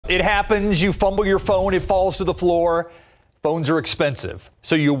it happens. You fumble your phone, it falls to the floor. Phones are expensive,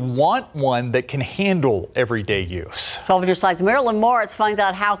 so you want one that can handle everyday use. 12 on your side's Marilyn Moritz finds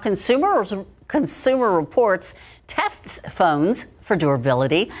out how Consumer Reports tests phones for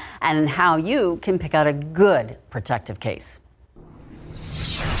durability and how you can pick out a good protective case.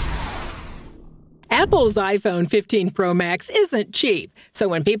 Apple's iPhone 15 Pro Max isn't cheap, so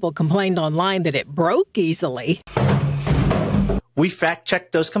when people complained online that it broke easily, we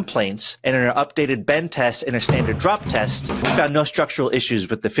fact-checked those complaints, and in our updated bend test and our standard drop test, we found no structural issues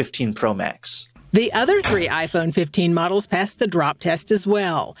with the 15 Pro Max. The other 3 iPhone 15 models passed the drop test as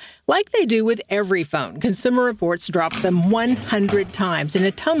well. Like they do with every phone, Consumer Reports dropped them 100 times in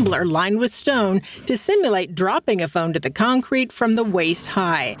a tumbler lined with stone to simulate dropping a phone to the concrete from the waist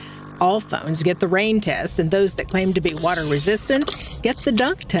high. All phones get the rain test, and those that claim to be water resistant get the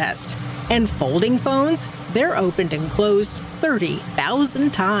dunk test. And folding phones, they're opened and closed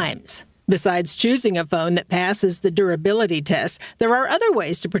 30,000 times. Besides choosing a phone that passes the durability test, there are other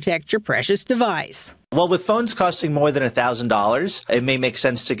ways to protect your precious device. Well, with phones costing more than $1,000, it may make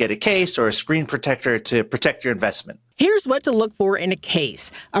sense to get a case or a screen protector to protect your investment. Here's what to look for in a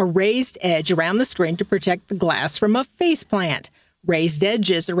case: a raised edge around the screen to protect the glass from a faceplant, raised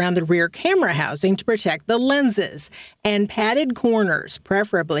edges around the rear camera housing to protect the lenses, and padded corners,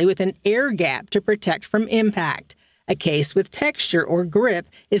 preferably with an air gap to protect from impact. A case with texture or grip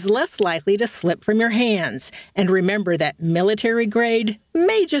is less likely to slip from your hands. And remember that military grade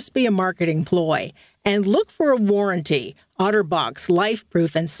may just be a marketing ploy. And look for a warranty. OtterBox,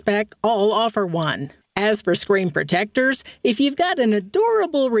 LifeProof, and Spec all offer one. As for screen protectors, if you've got an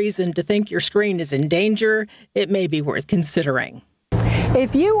adorable reason to think your screen is in danger, it may be worth considering.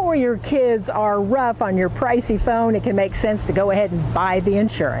 If you or your kids are rough on your pricey phone, it can make sense to go ahead and buy the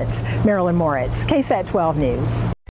insurance. Marilyn Moritz, KSAT 12 News.